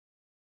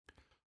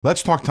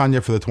Let's talk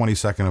Tanya for the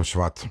 22nd of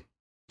Shevat.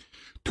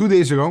 2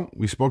 days ago,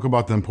 we spoke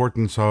about the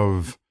importance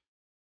of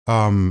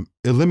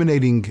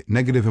eliminating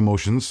negative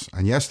emotions.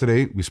 And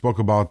yesterday, we spoke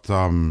about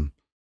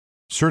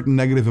certain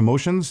negative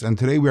emotions. And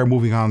today, we are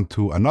moving on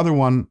to another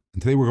one.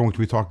 And today, we're going to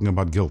be talking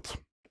about guilt.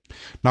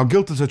 Now,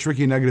 guilt is a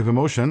tricky negative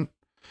emotion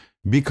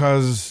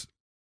because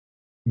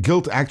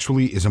guilt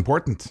actually is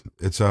important.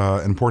 It's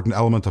an important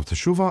element of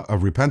teshuvah,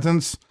 of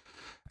repentance.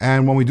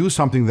 And when we do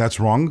something that's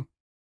wrong,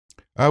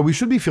 we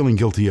should be feeling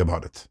guilty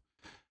about it.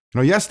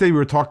 Yesterday we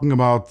were talking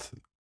about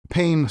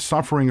pain,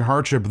 suffering,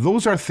 hardship.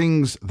 Those are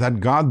things that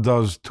God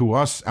does to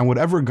us, and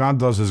whatever God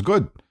does is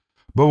good.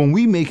 But when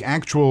we make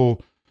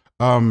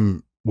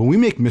when we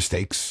make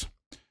mistakes,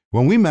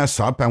 when we mess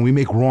up and we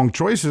make wrong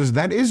choices,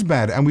 that is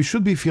bad, and we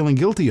should be feeling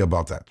guilty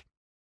about that.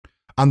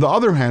 On the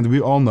other hand,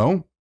 we all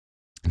know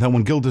that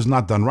when guilt is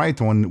not done right,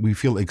 when we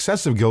feel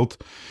excessive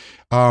guilt,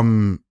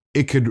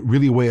 it could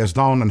really weigh us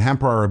down and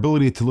hamper our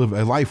ability to live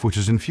a life which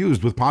is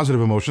infused with positive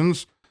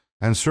emotions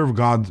and serve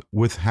God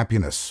with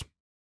happiness.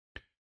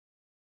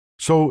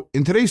 So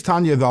in today's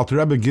Tanya, the Alter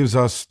Rebbe gives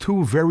us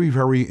two very,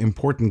 very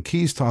important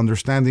keys to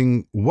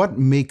understanding what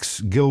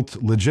makes guilt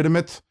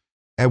legitimate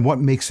and what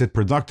makes it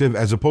productive,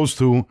 as opposed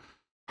to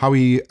how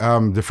we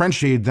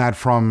differentiate that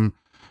from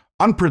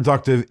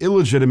unproductive,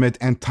 illegitimate,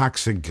 and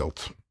toxic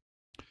guilt.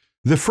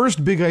 The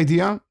first big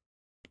idea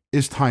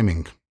is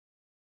timing.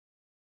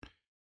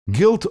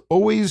 Guilt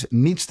always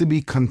needs to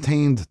be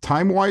contained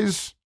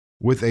time-wise,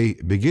 with a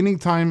beginning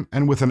time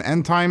and with an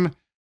end time,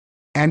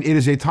 and it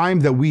is a time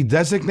that we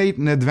designate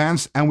in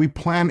advance and we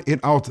plan it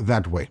out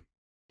that way.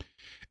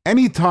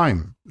 Any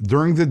time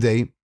during the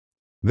day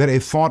that a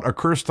thought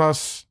occurs to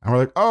us and we're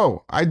like,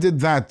 oh, I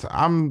did that,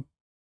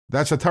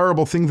 that's a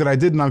terrible thing that I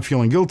did and I'm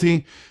feeling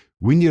guilty,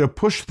 we need to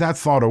push that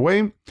thought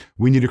away.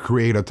 We need to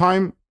create a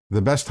time.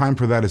 The best time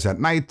for that is at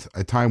night,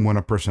 a time when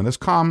a person is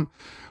calm,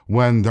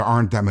 when there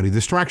aren't that many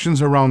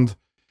distractions around,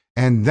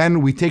 and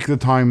then we take the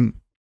time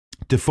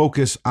to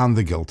focus on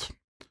the guilt.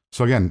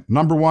 So again,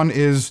 number one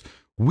is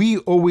we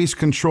always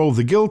control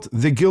the guilt.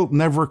 The guilt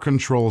never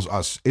controls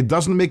us. It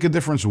doesn't make a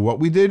difference what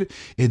we did.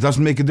 It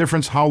doesn't make a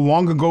difference how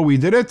long ago we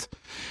did it.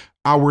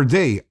 Our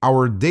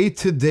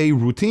day-to-day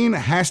routine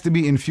has to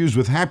be infused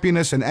with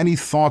happiness, and any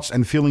thoughts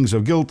and feelings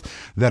of guilt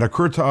that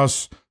occur to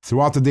us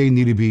throughout the day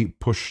need to be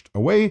pushed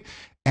away,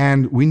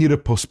 and we need to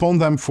postpone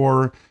them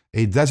for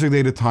a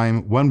designated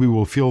time when we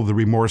will feel the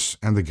remorse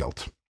and the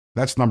guilt.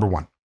 That's number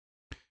one.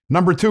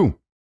 Number two,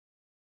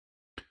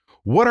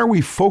 what are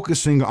we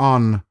focusing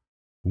on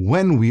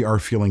when we are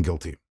feeling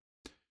guilty?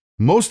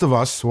 Most of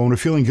us, when we're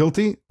feeling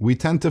guilty, we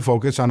tend to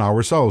focus on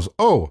ourselves.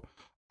 Oh,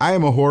 I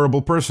am a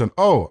horrible person.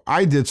 Oh,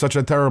 I did such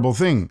a terrible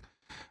thing.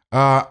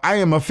 I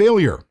am a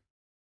failure.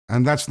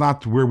 And that's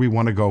not where we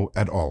want to go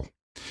at all.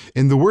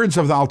 In the words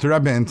of the Alter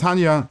Rebbe and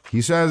Tanya,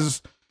 he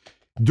says,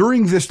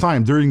 during this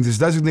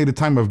designated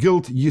time of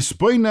guilt,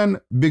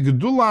 Yispoinen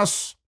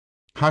bigdulas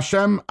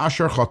Hashem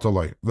asher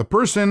chotaloi. The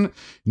person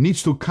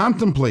needs to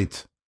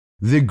contemplate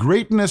the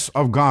greatness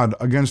of God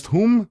against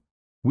whom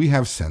we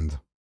have sinned.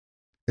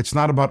 It's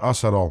not about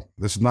us at all.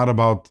 This is not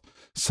about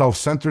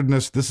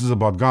self-centeredness. This is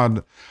about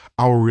God,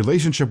 our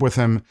relationship with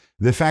Him,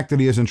 the fact that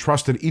He has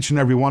entrusted each and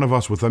every one of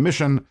us with a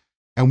mission,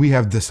 and we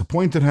have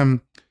disappointed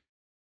Him.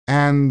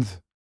 And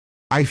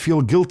I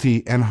feel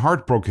guilty and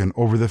heartbroken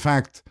over the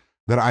fact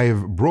that I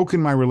have broken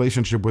my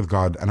relationship with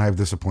God and I have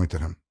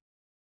disappointed Him.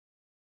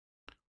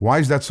 Why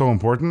is that so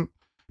important?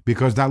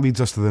 Because that leads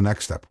us to the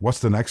next step. What's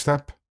the next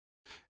step?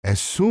 As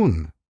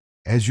soon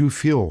as you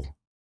feel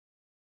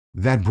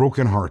that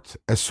broken heart,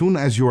 as soon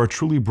as you are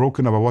truly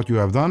broken about what you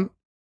have done,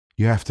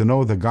 you have to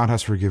know that God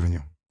has forgiven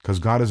you, because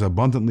God is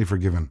abundantly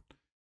forgiven.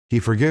 He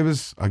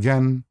forgives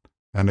again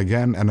and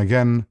again and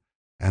again,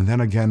 and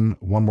then again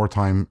one more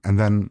time, and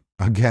then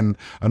again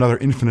another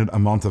infinite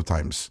amount of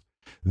times.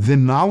 The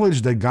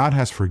knowledge that God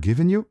has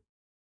forgiven you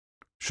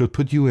should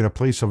put you in a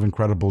place of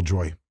incredible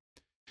joy.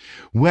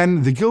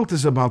 When the guilt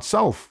is about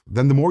self,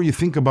 then the more you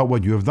think about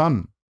what you have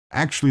done,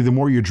 actually, the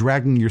more you're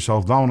dragging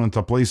yourself down into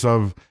a place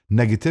of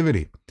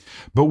negativity.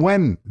 But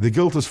when the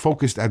guilt is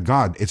focused at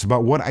God, it's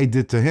about what I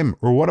did to Him,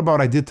 or what about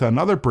I did to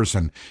another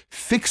person.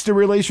 Fix the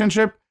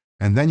relationship,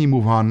 and then you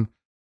move on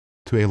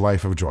to a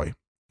life of joy.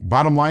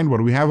 Bottom line, what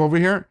do we have over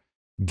here?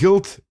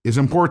 Guilt is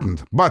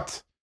important,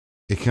 but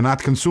it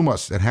cannot consume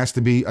us. It has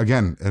to be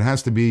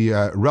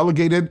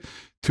relegated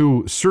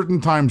to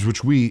certain times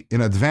which we, in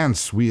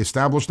advance, we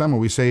establish them,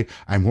 and we say,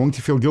 I'm going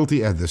to feel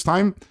guilty at this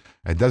time,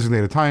 a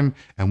designated time,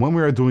 and when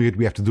we are doing it,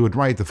 we have to do it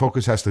right. The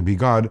focus has to be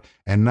God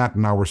and not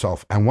in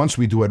ourselves. And once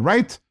we do it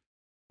right,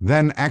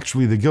 then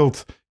actually the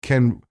guilt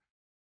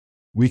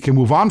we can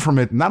move on from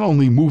it. Not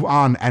only move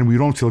on and we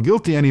don't feel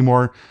guilty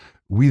anymore,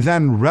 we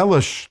then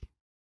relish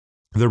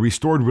the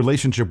restored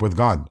relationship with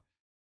God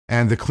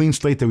and the clean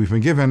slate that we've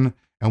been given,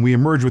 and we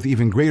emerge with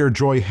even greater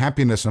joy,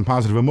 happiness, and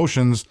positive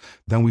emotions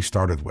than we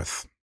started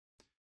with.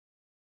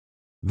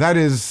 That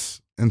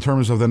is in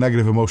terms of the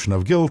negative emotion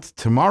of guilt.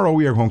 Tomorrow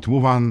we are going to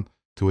move on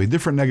to a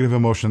different negative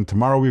emotion.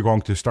 Tomorrow we're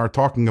going to start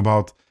talking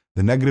about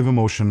the negative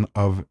emotion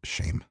of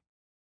shame.